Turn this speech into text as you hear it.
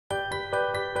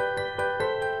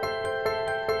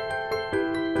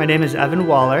My name is Evan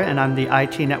Waller, and I'm the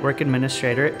IT Network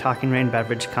Administrator at Talking Rain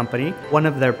Beverage Company. One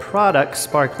of their products,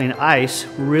 Sparkling Ice,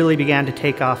 really began to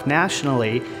take off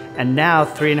nationally, and now,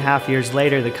 3.5 years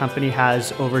later, the company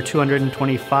has over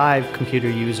 225 computer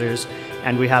users,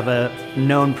 and we have a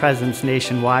known presence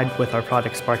nationwide with our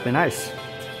product, Sparkling Ice.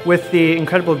 With the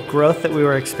incredible growth that we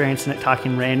were experiencing at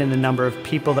Talking Rain and the number of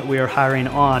people that we are hiring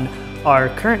on, our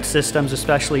current systems,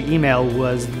 especially email,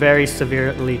 was very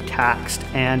severely taxed,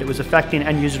 and it was affecting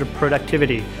end user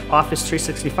productivity. Office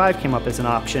 365 came up as an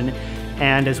option,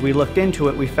 and as we looked into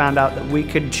it, we found out that we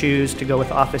could choose to go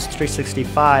with Office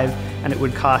 365, and it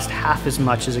would cost half as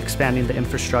much as expanding the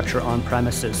infrastructure on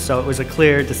premises. So it was a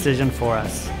clear decision for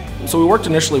us. So we worked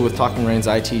initially with Talking Rain's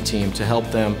IT team to help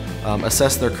them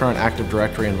assess their current Active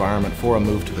Directory environment for a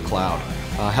move to the cloud.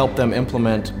 Help them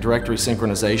implement directory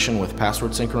synchronization with password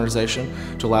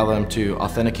synchronization to allow them to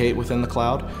authenticate within the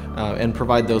cloud and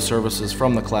provide those services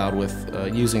from the cloud with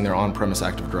using their on-premise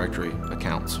Active Directory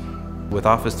accounts. With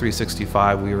Office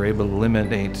 365, we were able to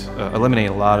eliminate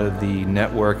a lot of the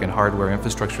network and hardware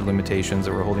infrastructure limitations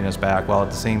that were holding us back, while at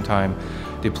the same time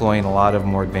deploying a lot of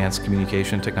more advanced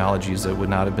communication technologies that would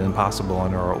not have been possible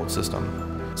under our old system.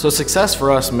 So success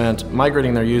for us meant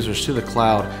migrating their users to the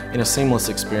cloud in a seamless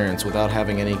experience without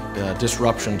having any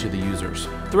disruption to the users.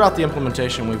 Throughout the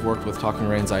implementation, we've worked with Talking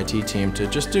Rain's IT team to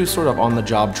just do sort of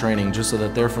on-the-job training just so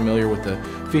that they're familiar with the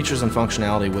features and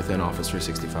functionality within Office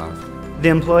 365. The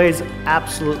employees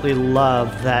absolutely love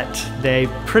that they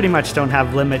pretty much don't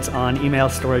have limits on email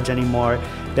storage anymore.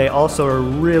 They also are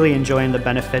really enjoying the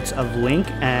benefits of Link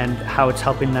and how it's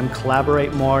helping them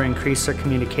collaborate more, increase their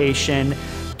communication,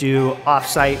 do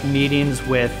off-site meetings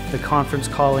with the conference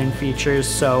calling features.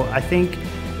 So I think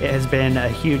it has been a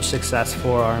huge success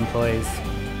for our employees.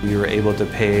 We were able to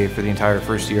pay for the entire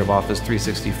first year of Office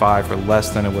 365 for less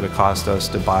than it would have cost us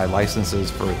to buy licenses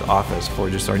for the Office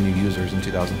for just our new users in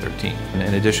 2013. And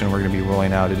in addition, we're going to be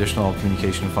rolling out additional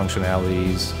communication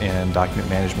functionalities and document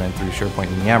management through SharePoint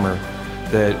and Yammer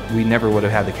that we never would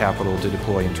have had the capital to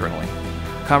deploy internally.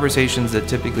 Conversations that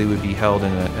typically would be held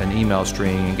in an email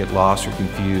string and get lost or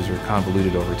confused or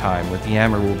convoluted over time. With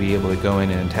Yammer, we'll be able to go in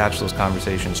and attach those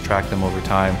conversations, track them over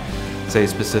time, say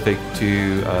specific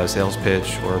to a sales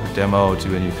pitch or a demo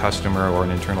to a new customer or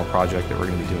an internal project that we're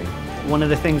going to be doing. One of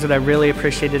the things that I really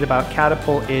appreciated about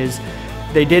Catapult is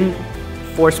they didn't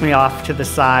force me off to the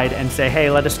side and say, hey,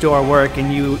 let us do our work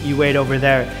and you wait over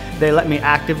there. They let me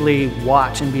actively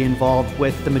watch and be involved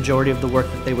with the majority of the work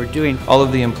that they were doing. All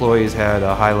of the employees had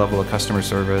a high level of customer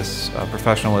service,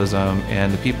 professionalism,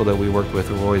 and the people that we worked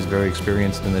with were always very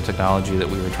experienced in the technology that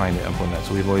we were trying to implement.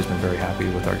 So we've always been very happy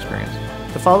with our experience.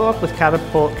 The follow-up with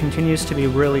Catapult continues to be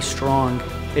really strong.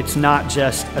 It's not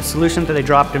just a solution that they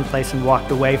dropped in place and walked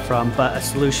away from, but a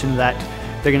solution that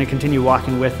they're going to continue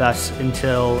walking with us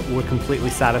until we're completely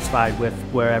satisfied with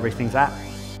where everything's at.